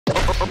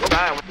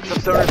Alright, what's up,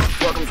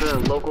 stoners? Welcome to the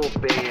local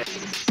Bay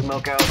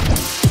Smokeout.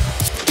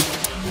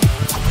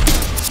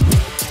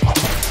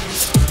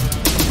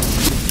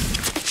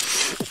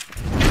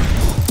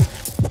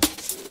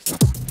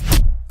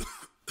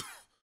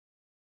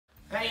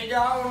 How you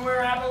going? We're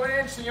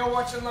Avalanche and you're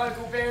watching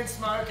local band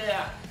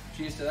Smokeout.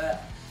 Cheers to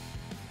that.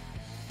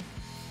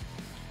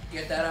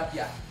 Get that up,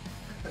 yeah.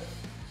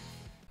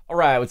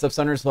 Alright, what's up,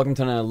 stoners? Welcome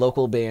to a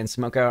local band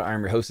Smokeout.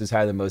 I'm your host, is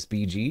Higher Than Most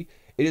BG.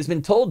 It has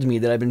been told to me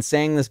that I've been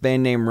saying this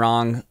band name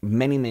wrong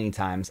many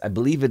times. I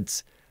believe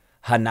it's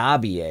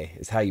Hanabie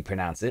is how you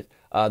pronounce it.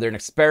 They're an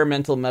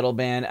experimental metal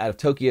band out of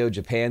Tokyo,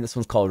 Japan. This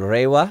one's called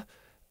Reiwa,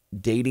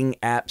 Dating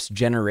Apps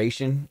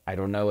Generation. I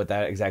don't know what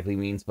that exactly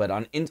means, but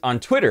on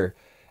Twitter,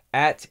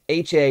 at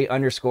HA_NA_BIE_.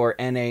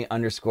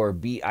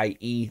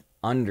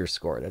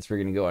 That's where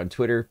you're going to go on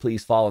Twitter.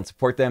 Please follow and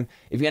support them.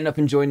 If you end up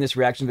enjoying this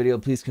reaction video,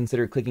 please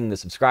consider clicking the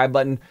subscribe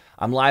button.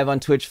 I'm live on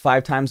Twitch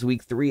 5 times a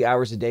week, 3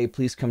 hours a day.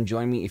 Please come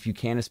join me if you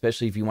can,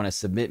 especially if you want to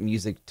submit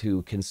music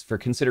for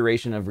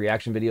consideration of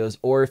reaction videos,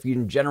 or if you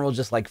in general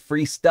just like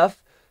free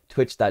stuff,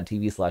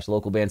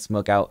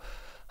 twitch.tv/localbandsmokeout.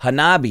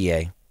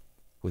 Hanabie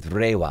with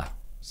Reiwa.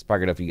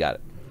 Spark it up if you got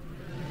it.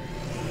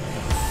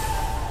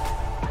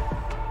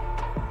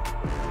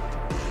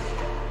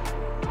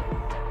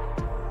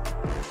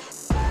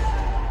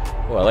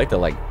 Oh, I like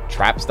the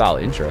trap style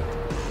intro.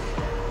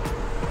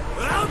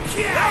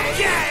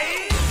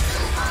 Okay.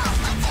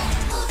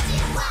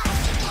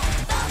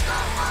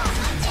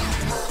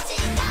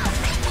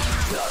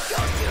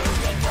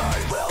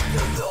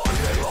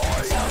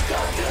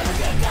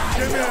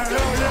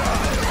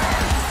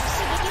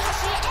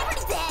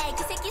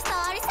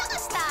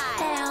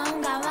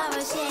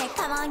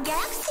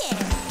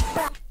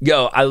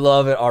 Yo, I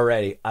love it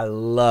already. I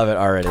love it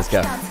already. Let's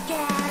go.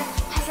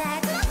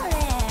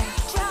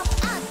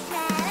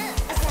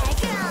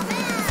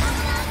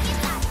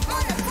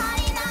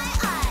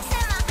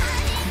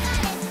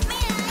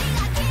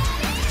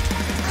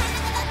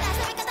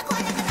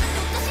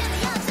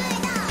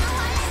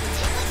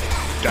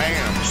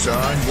 Damn,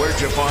 son, where'd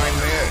you find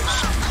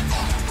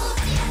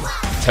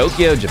this?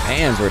 Tokyo,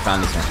 Japan's where we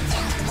found this one.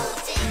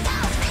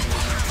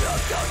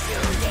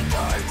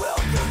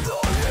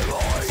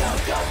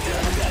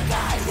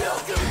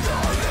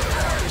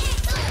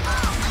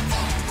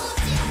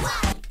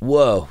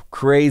 Whoa,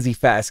 crazy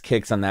fast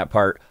kicks on that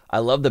part. I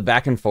love the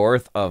back and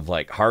forth of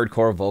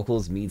hardcore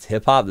vocals meets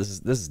hip hop.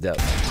 This is dope.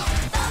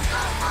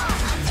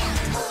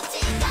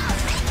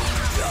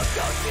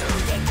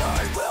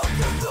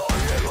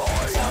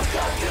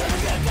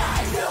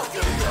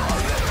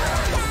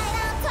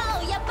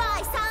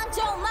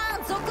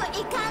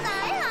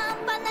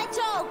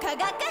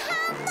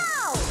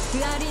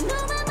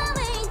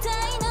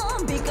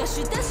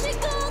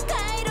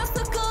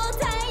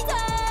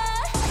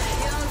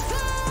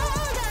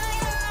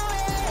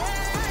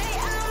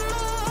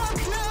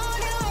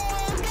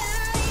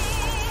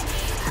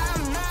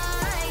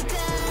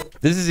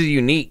 This is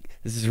unique.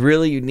 This is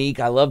really unique.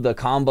 I love the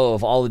combo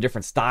of all the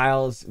different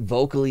styles,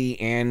 vocally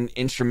and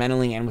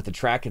instrumentally, and with the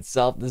track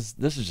itself. This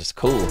is just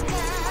cool.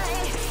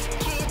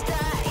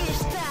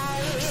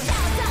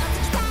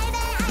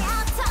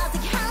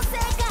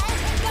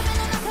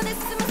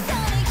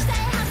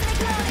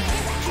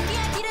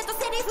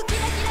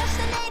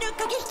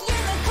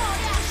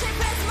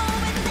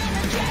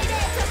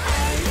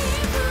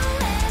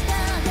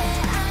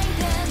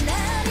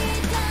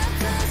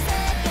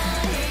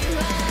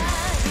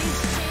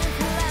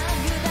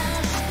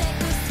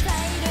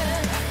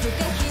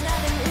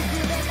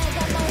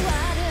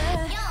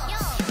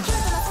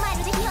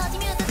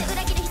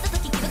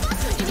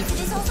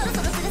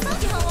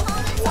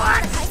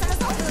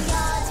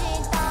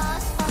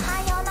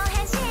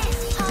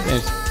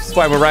 That's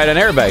why we're right on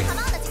airbag.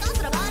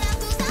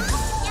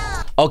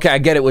 Okay, I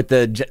get it with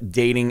the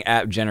dating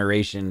app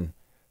generation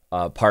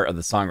part of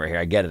the song right here.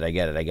 I get it.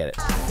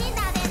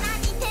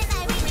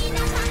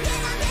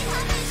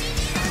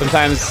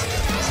 Sometimes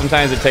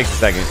it takes a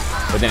second,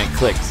 but then it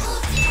clicks.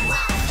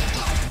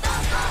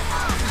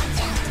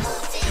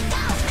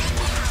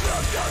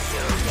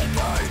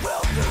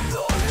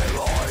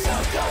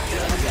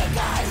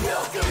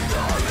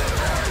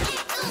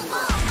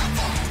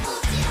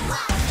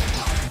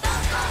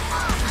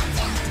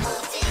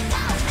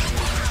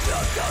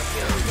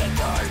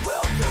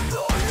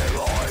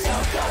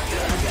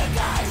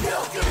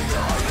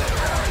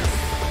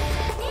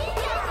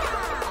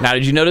 Now,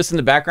 did you notice in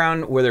the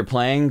background where they're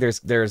playing,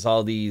 there's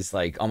all these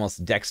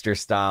almost Dexter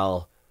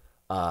style,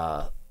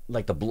 the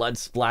blood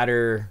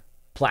splatter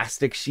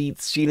plastic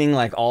sheeting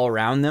all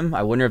around them?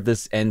 I wonder if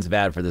this ends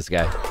bad for this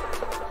guy.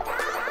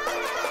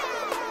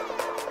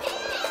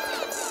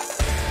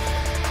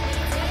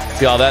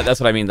 See all that? That's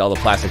what I mean, all the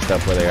plastic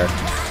stuff where they are.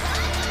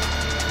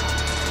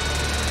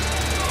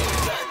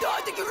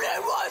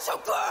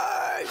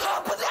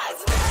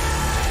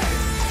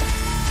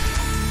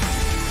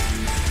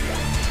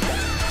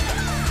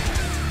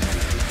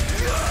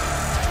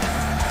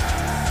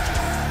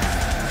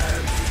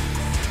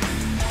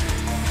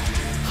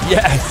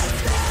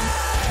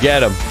 Yes!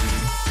 Get him.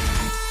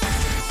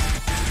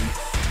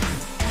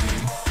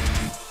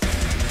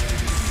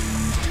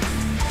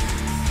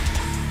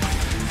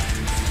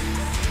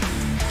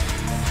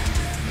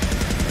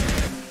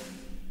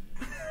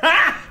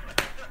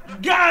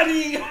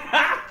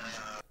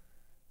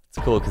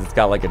 It's cool because it's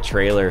got like a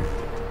trailer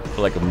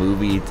for like a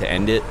movie to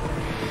end it.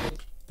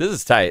 This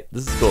is tight.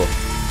 This is cool.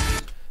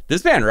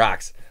 This band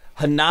rocks.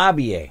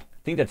 Hanabie, I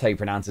think that's how you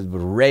pronounce it,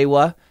 but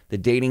Reiwa, the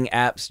dating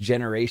apps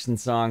generation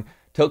song.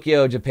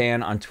 Tokyo,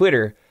 Japan on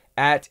Twitter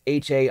at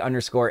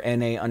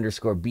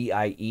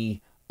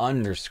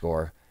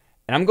HA_NA_BIE_.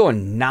 And I'm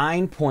going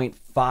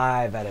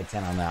 9.5 out of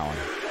 10 on that one.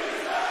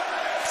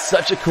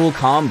 Such a cool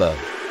combo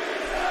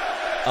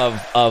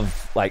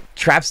of like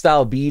trap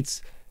style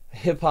beats,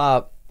 hip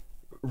hop,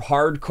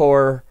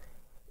 hardcore,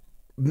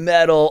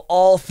 metal,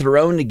 all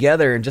thrown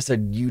together in just a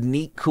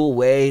unique, cool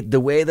way. The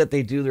way that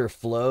they do their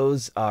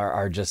flows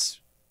are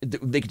just,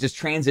 they could just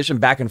transition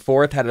back and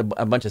forth, had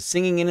a bunch of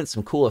singing in it,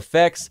 some cool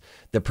effects.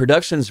 The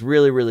production's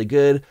really, really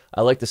good.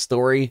 I like the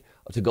story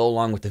to go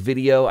along with the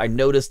video. I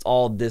noticed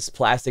all this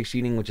plastic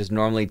sheeting, which is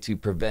normally to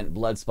prevent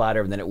blood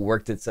splatter, and then it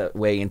worked its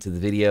way into the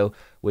video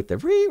with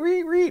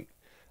the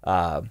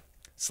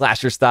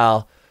slasher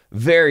style.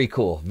 Very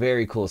cool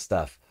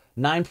stuff.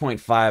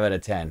 9.5 out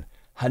of 10.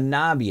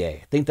 Hanabie,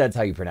 I think that's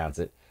how you pronounce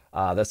it.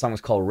 That song was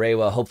called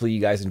Reiwa. Hopefully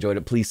you guys enjoyed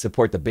it. Please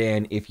support the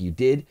band if you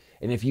did.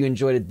 And if you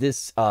enjoyed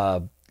this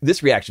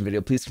reaction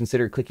video, please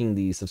consider clicking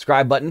the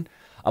subscribe button.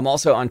 I'm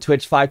also on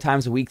Twitch 5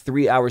 times a week,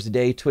 3 hours a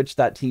day,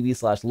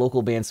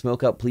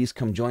 twitch.tv/localbandsmokeout. Please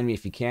come join me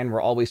if you can. We're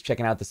always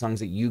checking out the songs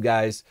that you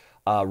guys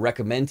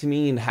recommend to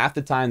me. And half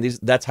the time,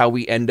 that's how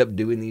we end up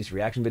doing these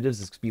reaction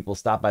videos, is people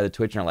stop by the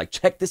Twitch and are like,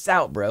 check this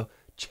out, bro.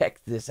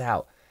 Check this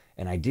out.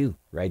 And I do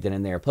right then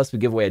and there. Plus, we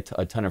give away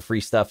a ton of free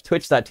stuff.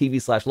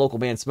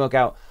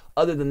 Twitch.tv/localbandsmokeout.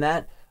 Other than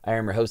that, I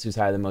am your host who's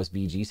higher than most,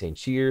 BG, saying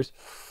cheers.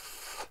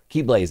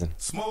 Keep blazing.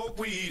 Smoke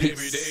weed Peace.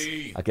 every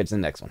day. I'll catch you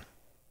in the next one.